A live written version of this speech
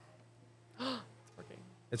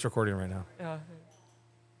It's recording right now. Yeah.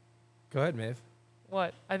 Go ahead, Maeve.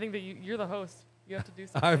 What? I think that you're the host. You have to do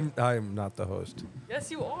something. I'm not the host.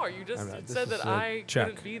 Yes, you are. You just This said is that a I check.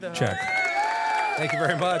 couldn't be the host. Check. Thank you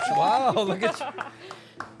very much. Wow, look at you.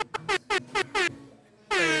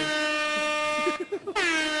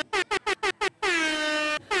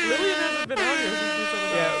 Lillian hasn't been on here since we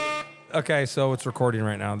said that. Okay, so it's recording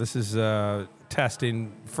right now. This is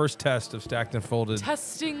testing, first test of Stacked and Folded.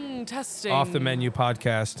 Testing. Off the Menu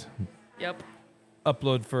podcast. Yep.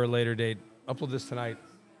 Upload for a later date. Upload this tonight.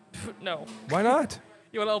 No. Why not?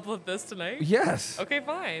 You want to upload this tonight? Yes. Okay,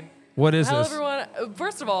 fine. What is Hello, this? everyone.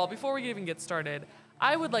 First of all, before we even get started,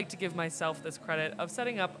 I would like to give myself this credit of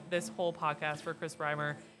setting up this whole podcast for Chris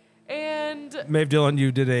Reimer. And Maeve Dillon,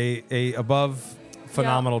 you did a above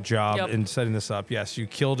phenomenal job Yep. in setting this up. Yes, you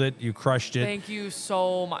killed it. You crushed it. thank you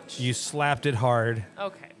so much. You slapped it hard.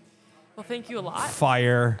 Okay. Well, thank you a lot.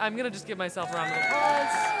 Fire. I'm going to just give myself a round of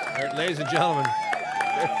applause. All right, ladies and gentlemen.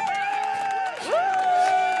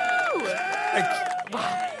 Woo!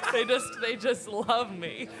 They just love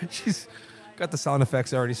me. She's got the sound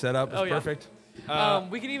effects already set up. It's Oh, yeah. perfect.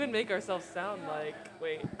 We can even make ourselves sound like,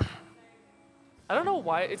 wait. I don't know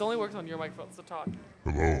why. It only works on your microphone, so talk.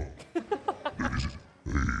 Hello. Ladies and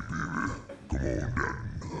hey, baby. Come on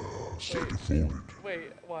down. Stacked and Folded.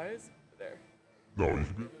 Wait, why is there? No, you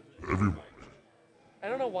can get every. I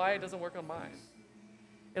don't know why it doesn't work on mine.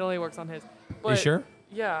 It only works on his. You But, sure?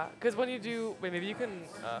 Yeah, because when you do, wait, maybe you can.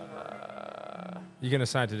 You can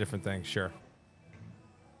assign to different things. Sure.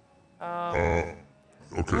 Okay.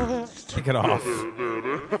 Take it off.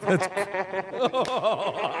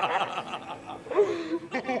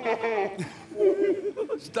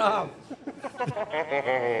 Stop.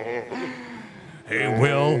 Hey,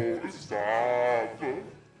 Will. Stop.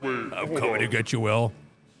 Wait. I'm coming to get you, Will.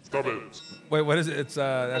 Stop it. Wait, what is it? It's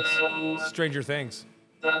that's Stranger Things.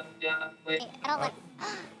 I don't like.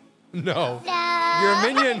 No. No. You're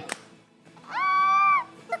a minion.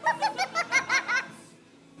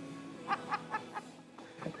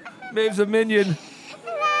 Maeve's a minion.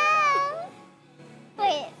 No.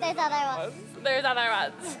 Wait, there's other ones. There's other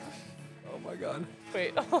ones. Oh my god.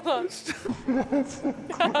 Wait, hold on.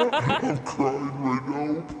 I'm crying right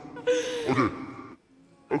now.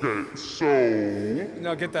 Okay, so.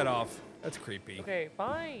 No, get that off. That's creepy. Okay,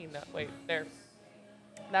 fine. Wait, there.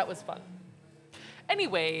 That was fun.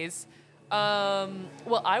 Anyways,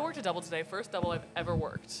 well, I worked a double today. First double I've ever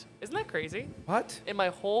worked. Isn't that crazy? What? In my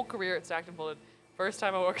whole career at Stacked and Folded, first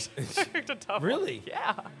time I worked, I worked a double. Really?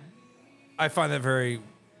 Yeah. I find that very.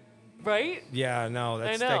 Right? Yeah, no,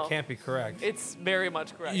 I know. that can't be correct. It's very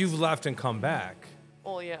much correct. You've left and come back.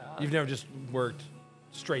 Well, yeah. You've never just worked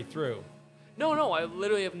straight through. No, I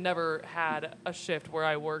literally have never had a shift where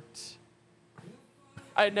I worked.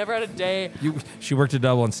 I never had a day. She worked a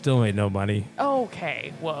double and still made no money.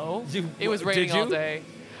 Okay, whoa. It was did raining all you? day.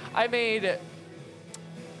 I made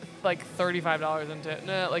like $35 in tips.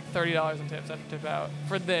 No, like $30 in tips after tip out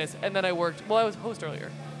for this. And then I worked. Well, I was host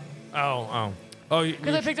earlier. Oh.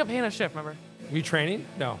 Because I picked up Hannah's shift, remember? Were you training?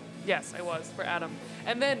 No. Yes, I was for Adam.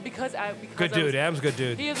 And then because Good dude. Adam's a good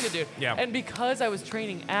dude. He is a good dude. Yeah. And because I was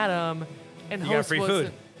training Adam, and You got host free wasn't-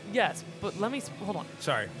 food. Yes, but let me hold on.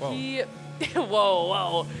 Sorry. Whoa. He,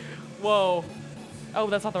 whoa. Oh,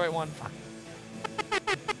 that's not the right one. Fuck.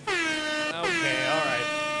 Okay. All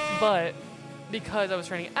right. But because I was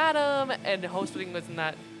training Adam and hosting wasn't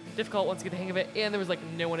that difficult once you get the hang of it, and there was like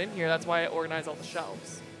no one in here, that's why I organized all the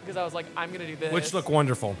shelves. Because I was like, I'm gonna do this. Which look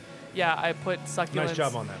wonderful. Yeah, I put succulents. Nice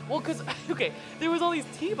job on that. Well, because okay, there was all these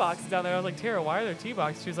tea boxes down there. I was like, Tara, why are there tea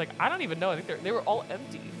boxes? She was like, I don't even know. I think they were all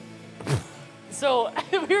empty. So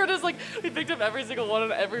we were just like, we picked up every single one,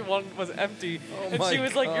 and every one was empty. And my she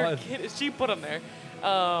was like, "You're God. kidding." She put them there,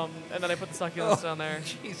 and then I put the succulents down there.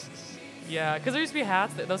 Jesus. Yeah, because there used to be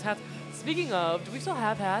hats. Those hats. Speaking of, do we still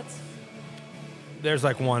have hats? There's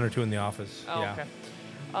like one or two in the office. Oh, yeah.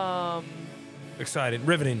 okay. Excited.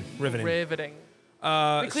 Riveting. Riveting.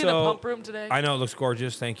 Uh, We cleaned the pump room today. I know it looks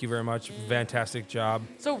gorgeous. Thank you very much. Fantastic job.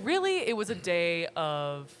 So really, it was a day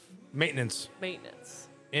of Maintenance. maintenance.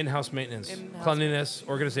 In-house maintenance. In-house Cleanliness,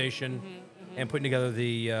 organization, and putting together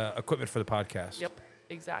the equipment for the podcast. Yep,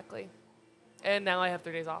 exactly. And now I have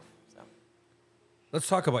 3 days off. So. Let's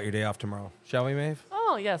talk about your day off tomorrow, shall we, Maeve?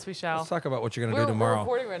 Oh yes, we shall. Let's talk about what you're going to We're do tomorrow.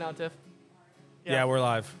 recording right now, Tiff. Yeah, we're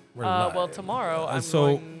live. We're live. Well, tomorrow I'm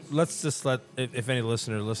so going. let's just let, if any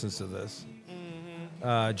listener listens to this,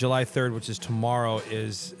 Mm-hmm. July 3rd, which is tomorrow,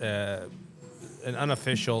 is an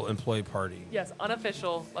unofficial employee party. Yes,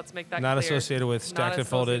 unofficial. Let's make that Not clear. associated with Stacked Not and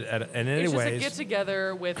Folded associated. in any It's just a ways. get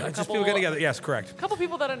together with a Just couple. people get together. Yes, correct. Couple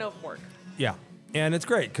people that I know from work. Yeah. And it's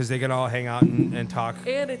great because they can all hang out and talk.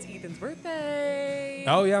 And it's Ethan's birthday.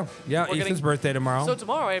 Oh, yeah. Yeah, We're Ethan's getting- birthday tomorrow. So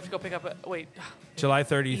tomorrow I have to go pick up a... Wait. July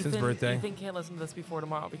 3rd, Ethan's birthday. Ethan can't listen to this before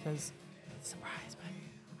tomorrow because... Surprise,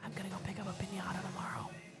 but I'm going to go pick up a piñata tomorrow.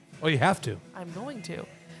 Oh, you have to. I'm going to.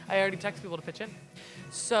 I already text people to pitch in.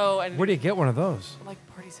 So... And Where do you get one of those? like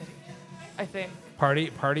Party City, I think.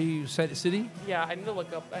 Party city? Yeah, I need to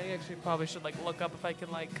look up. I actually probably should like look up if I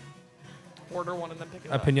can like order one and then pick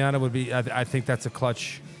it A up. pinata would be, I think that's a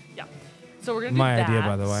clutch. Yeah. So we're gonna do My that. idea,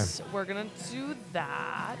 by the way. We're gonna do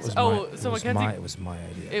that. It was Mackenzie. it was my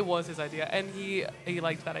idea. It was his idea, and he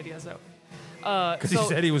liked that idea. So. Because he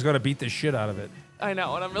said he was going to beat the shit out of it. I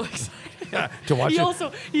know, and I'm really excited. Yeah, to watch he it.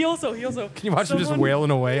 also. Can you watch him just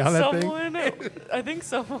wailing away on that thing? I think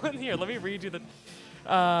someone here. Let me read you the.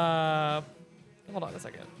 Hold on a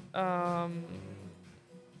second.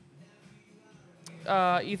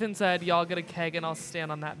 Ethan said, "Y'all get a keg, and I'll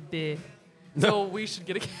stand on that bit." So we should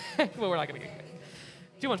get a keg, but we're not gonna get a keg.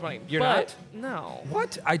 Too much money. You're but No.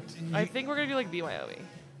 What? I think we're gonna do like BYOB.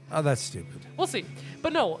 Oh, that's stupid. We'll see.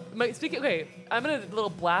 But no, speaking. Okay, I'm gonna a little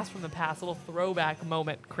blast from the past, a little throwback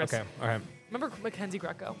moment, Chris. Okay, all right. Remember Mackenzie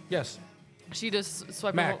Greco? Yes. She just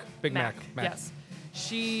swiped Mac, up. Big Mac. Yes.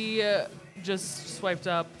 She just swiped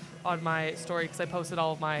up on my story because I posted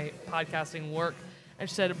all of my podcasting work, and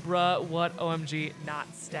she said, "Bruh, what OMG,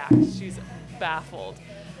 not stacked." She's baffled.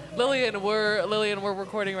 Lillian, we're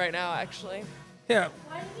recording right now, actually. Yeah.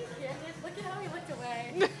 Why did you candid? Look at how he looked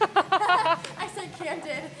away. I said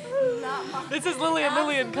candid, not mine. This is Lillian.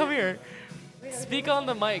 Lillian, come here. Speak on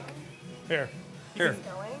the mic. Here. Here.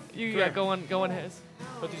 Go on his.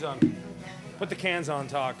 Put these on. Put the cans on,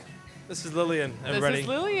 talk. This is Lillian, everybody. This is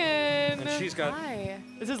Lillian. And she's got... Hi.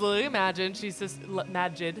 This is Lillian Magid. She's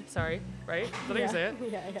Magid, sorry, right? Is that how you say it?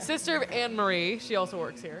 Yeah. Sister of Anne Marie. She also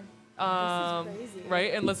works here. crazy.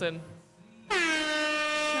 Right? And listen.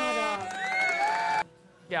 Shut up.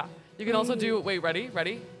 Yeah. You can also do. Wait, ready?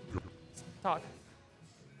 Talk.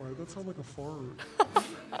 Why, that sounds like a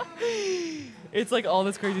fart. It's like all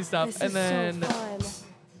this crazy stuff. This and is then. so fun.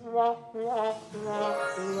 Wait,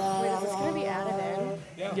 is this gonna be added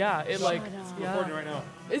in? Yeah, it like. Shut up. Yeah. right now.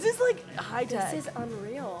 Is this like high tech? This is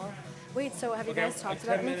unreal. Wait, so have you Okay, guys talked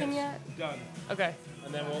like about 10 anything minutes. yet? Done. Okay.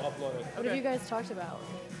 And then we'll upload it. What have you guys talked about?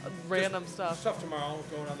 Random stuff. Stuff tomorrow,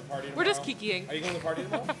 going on the party tomorrow. We're just kikiing. Are you going to the party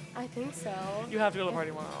tomorrow? I think so. You have to go to the party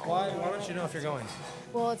tomorrow. Why don't you know if you're going?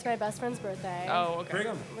 Well, it's my best friend's birthday. Oh, okay. Bring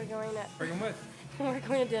them. We're going to Bring them with. we're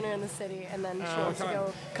going to dinner in the city, and then she wants to time?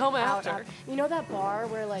 go Come out. after. You know that bar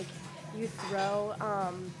where like you throw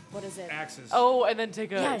what is it? Axes. Oh, and then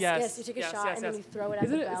take a Yes, you take a shot and then you throw it at Is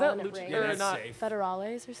the it- bell is that and it Lucha- rings. Yeah, or that's not? safe.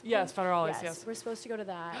 Federales or something? Yes, Federales, yes. We're supposed to go to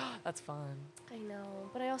that. That's fun. I know,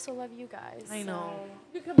 but I also love you guys. I know.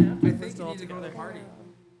 so- You come after. I think you need to go to the party.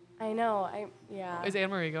 I know. Yeah. Is Anne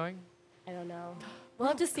Marie going? I don't know. We'll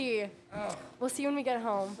have to see. We'll see when we get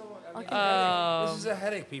home. I'll This is a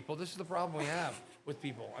headache, people. This is the problem we have with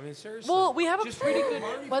people. I mean, seriously. Well, we have a pretty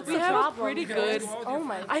good. What's we the have problem? a pretty good. Oh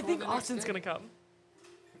my. I think Austin's gonna come.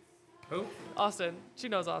 Who? Austin. She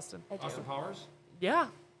knows Austin. I do. Austin Powers? Yeah.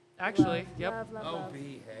 Actually. Yep. Love, love, Oh, love.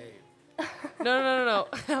 No. No.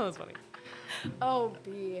 That was funny. Oh,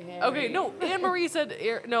 behave. Okay. No. Anne Marie said.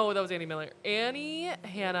 No, that was Annie Miller. Annie,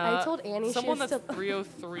 Hannah. I told Annie she Someone has that's to-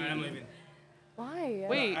 303. I'm leaving. Why?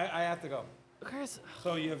 Wait, I have to go. Chris.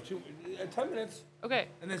 So you have 10 minutes, Okay.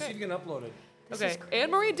 and then okay. she can upload it. Okay.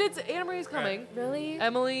 Anne Marie did. Anne Marie's coming. Really?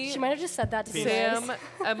 Emily. She might have just said that to Sam, Sam.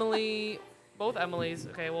 Emily, both Emily's.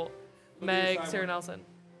 Okay, well, Meg, Sarah Nelson.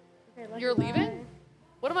 Okay, You're bye. leaving?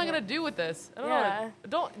 What am I gonna do with this? I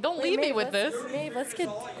don't know. Don't Wait, leave me Maeve, with this. Maeve, let's get.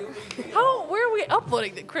 Where are we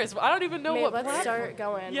uploading it, Chris? I don't even know Maeve, what. let's platform- start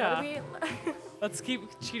going. Yeah. What do we? Let's keep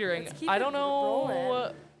cheatering. Let's keep I it don't know.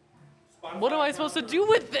 rolling. What am I supposed to do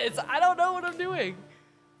with this? I don't know what I'm doing.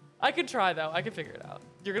 I can try though. I can figure it out.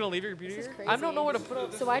 You're gonna leave your computer This is here? crazy. I don't know where to put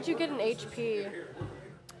it. So why'd you get an HP?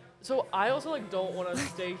 So I also like don't want to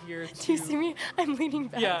stay here. Do you see me? I'm leaning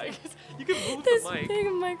back. Yeah, you can move This the mic. big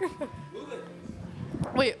microphone.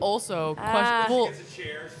 Wait, also, Ah. question. Well, It's a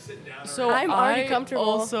chair. She's sitting down. so I'm already I comfortable.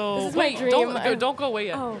 Also, This is my wait, dream. Don't, I'm- don't go away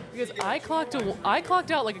yet. Oh. Because I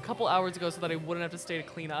clocked out like a couple hours ago so that I wouldn't have to stay to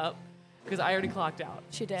clean up. Because I already clocked out.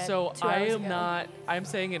 She did, So 2 I hours am ago. not. I'm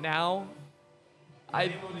saying it now.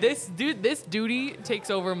 This duty takes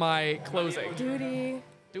over my closing. Duty.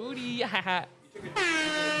 Duty. That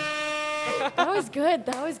was good.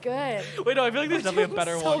 That was good. Wait, no, I feel like there's definitely a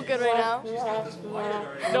better so one. good right now.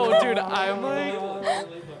 No, dude, I'm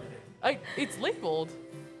like, it's labeled.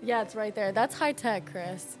 Yeah, it's right there. That's high tech,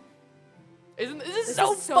 Chris. Isn't this is This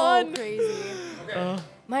so is fun? crazy.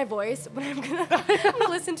 My voice, but I'm gonna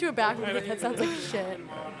listen to it back and be like, that sounds like shit.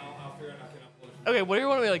 Okay, what do you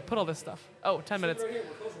want me to like put all this stuff? Oh, 10 minutes.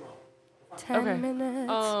 10 Okay.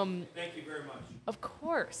 minutes. Thank you very much. Of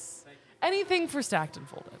course. Anything for Stacked and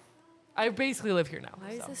Folded. I basically live here now.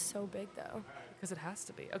 Why is this so big though? Because it has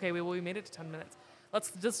to be. Okay, well, we made it to 10 minutes.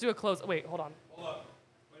 Let's just do a close. Wait, hold on. Hold up.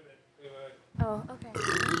 Wait a minute. Oh, okay.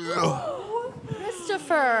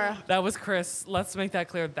 Christopher. That was Chris. Let's make that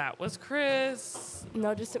clear. That was Chris.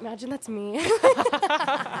 No, just imagine that's me.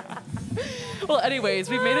 Well, anyways,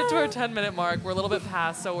 we made it to our 10-minute mark. We're a little bit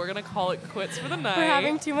past, so we're going to call it quits for the night. We're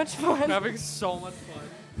having too much We're fun. having so much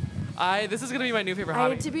fun. This is going to be my new favorite I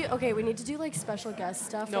hobby. need to be okay. We need to do like special guest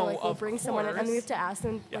stuff. No, where, like we'll of bring someone in, and we course. have to ask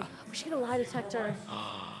them. Yeah. Like, we should get a lie detector.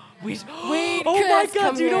 Wait, Wait, oh my Chris, God,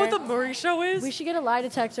 come do you know what here. the Murray Show is? We should get a lie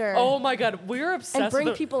detector. Oh my God, we're obsessed and bring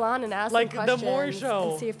with the, people on and ask like, them the questions Maury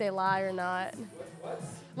Show. and see if they lie or not.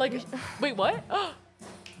 like, wait, what?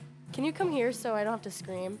 Can you come here so I don't have to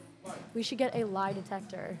scream? We should get a lie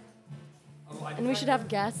detector. And we should have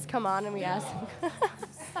guests come on and we ask them.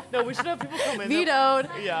 No, we should have people come in. Vetoed.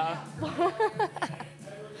 Yeah.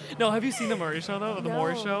 No, have you seen the Murray Show though? The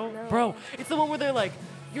Maury No, Show? no. Bro, it's the one where they're like,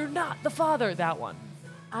 "You're not the father." That one.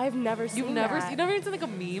 I've never seen You've never, that. you never even seen like a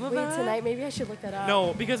meme of Wait, that? tonight maybe I should look that up.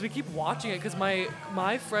 No, because we keep watching it. Because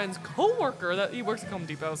my friend's coworker, that he works at Home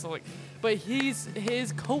Depot, so like, but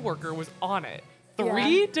his coworker was on it. Yeah.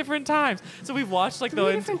 3 different times. So we've watched like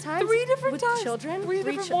 3 different times? 3 different With times. children? 3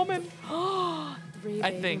 Three different chil- women. 3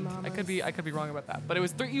 I baby think mamas. I could be wrong about that, but it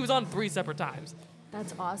was 3. He was on 3 separate times.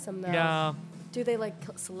 That's awesome though. Yeah. Do they like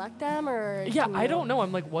select them or? Yeah, can I you- don't know.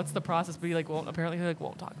 I'm like, what's the process? But he like won't. Apparently, he like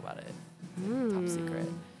won't talk about it. Top secret.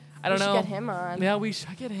 I don't We should know. get him on. Yeah, we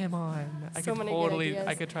should get him on. I So could many good totally. ideas.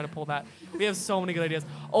 I could try to pull that. We have so many good ideas.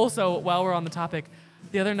 Also, while we're on the topic,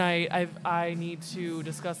 the other night I need to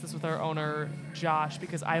discuss this with our owner Josh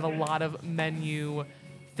because I have a lot of menu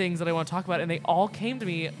things that I want to talk about, and they all came to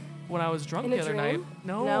me when I was drunk In the a other dream? night.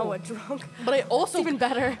 No, No, a drunk. But I also It's even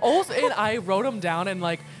better. Also, and I wrote them down, and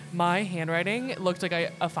like my handwriting looked like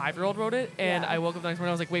a 5-year-old wrote it, and Yeah. I woke up the next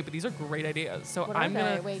morning. I was like, wait, but these are great ideas. So What I'm are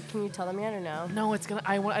gonna. they? Wait, can you tell them yet or no? No, it's gonna.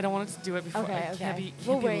 I don't want it to do it before. Okay, It can't okay. be,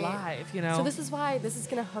 We'll can't be wait. live. You know. So this is why this is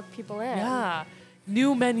gonna hook people in. Yeah.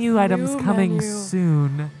 New menu items coming menu.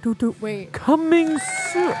 soon. Wait. Coming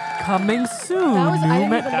soon. Coming soon. That was. I New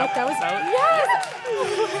didn't me- even look. That was. Yes.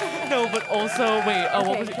 No, but also wait. Oh, what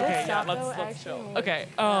Okay, was it? can it Okay, yeah. stop, Let's though, let's show. actually? Okay.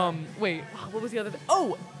 Wait. What was the other thing?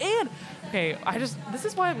 Oh, and okay. This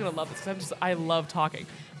is why I'm gonna love this because I love talking,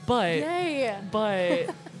 but. Yay. But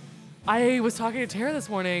I was talking to Tara this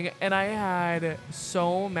morning, and I had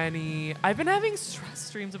so many. I've been having stress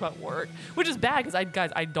dreams about work, which is bad because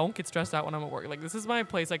I don't get stressed out when I'm at work. Like this is my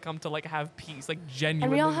place I come to like have peace, like genuinely.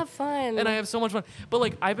 And we all have fun. And I have so much fun. But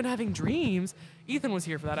like I've been having dreams. Ethan was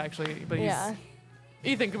here for that actually, but Yeah.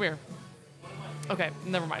 Ethan, come here. Okay,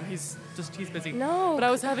 never mind. He's busy. No. But I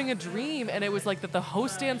was having a dream, and it was like that the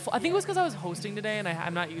host stand. I think it was because I was hosting today, and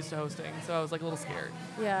I'm not used to hosting, so I was like a little scared.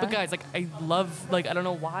 Yeah. But guys, like I love, like I don't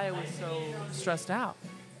know why I was so stressed out,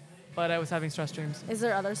 but I was having stress dreams. Is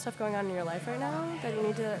there other stuff going on in your life right now that you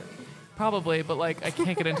need to? Probably, but like I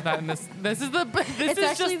can't get into that in this. This is It's just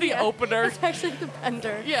actually the opener. It's actually the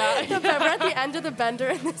bender. Yeah. We're at the end of the bender,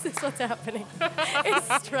 and this is what's happening.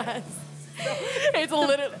 It's stress. It's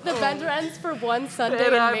literally The bender ends for one Sunday,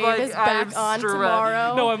 And and I'm Maeve like, is back on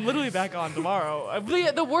tomorrow. No, I'm literally back on tomorrow.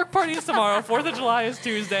 The work party is tomorrow. 4th of July is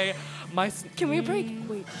Tuesday. Can we break?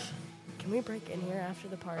 Wait. Can we break in here after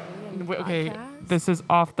the party and Okay, podcast? this is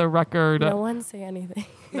off the record. No one say anything.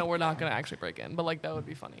 No, we're not gonna actually break in, but like that would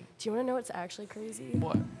be funny. Do you want to know what's actually crazy?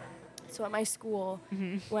 What? So at my school,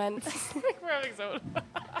 Mm-hmm. when We're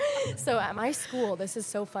having so at my school, this is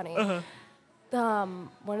so funny. Uh-huh.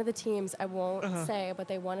 One of the teams I won't say, but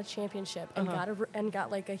they won a championship and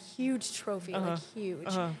got like a huge trophy, like huge.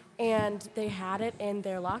 And they had it in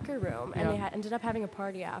their locker room, and Yeah. they ended up having a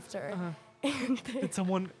party after. And Did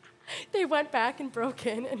someone? they went back and broke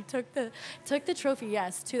in and took the trophy,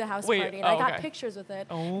 yes, to the house Wait, party. And I got okay. pictures with it.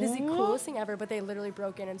 This is the Oh. coolest thing ever. But they literally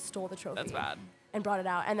broke in and stole the trophy. That's bad. And brought it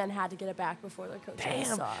out, and then had to get it back before their coaches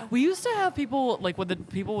saw. We used to have people like when the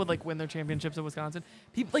people would like win their championships in Wisconsin.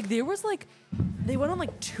 People like there was like they went on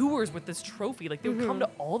like tours with this trophy. Like they would come to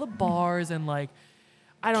all the bars and like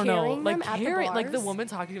I don't know, Carrying like them at the carrying like the bars?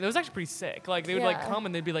 women's hockey team. That was actually pretty sick. Like they would like Yeah. come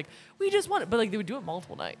and they'd be like, "We just won it," but like they would do it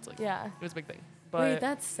multiple nights. Like Yeah. it was a big thing. But Wait,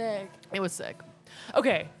 that's sick. it was sick.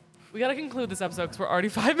 Okay, we gotta conclude this episode because we're already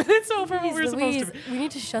 5 minutes over what we were supposed to be. We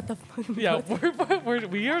need to shut the fuck up. Yeah,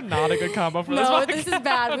 we are not a good combo for this No, podcast. this is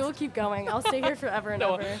bad. We will keep going. I'll stay here forever and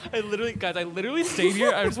No, ever. I literally stayed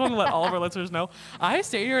here. I just want to let all of our listeners know. I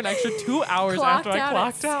stayed here an extra 2 hours Clocked after I out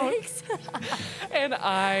clocked at out. 6. And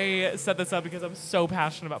I set this up because I'm so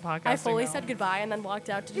passionate about podcasting. I fully now. said goodbye and then walked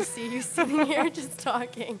out to just see you sitting here just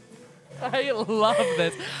talking. I love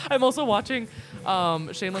this. I'm also watching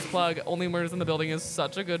shameless plug. Only Murders in the Building is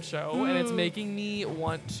such a good show, and it's making me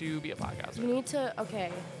want to be a podcaster. You need to,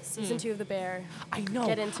 season 2 of The Bear. I know.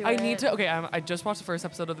 Get into I it. need to. Okay, I just watched the first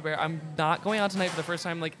episode of The Bear. I'm not going out tonight for the first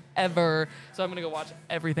time ever, so I'm gonna go watch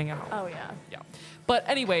everything out. Oh, yeah. Yeah. But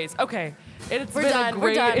anyways, okay. We're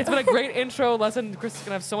done. It's been a great intro lesson. Chris is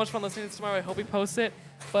gonna have so much fun listening to this tomorrow. I hope he posts it.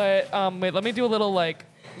 But wait, let me do a little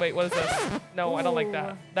wait, what is this? No, I don't like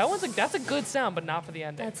that. Ooh. That's a good sound, but not for the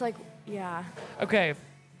ending. That's yeah. Okay.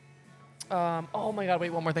 Oh my God!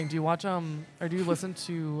 Wait, one more thing. Do you watch or do you listen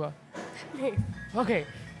to? Okay.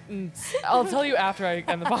 I'll tell you after I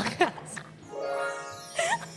end the podcast.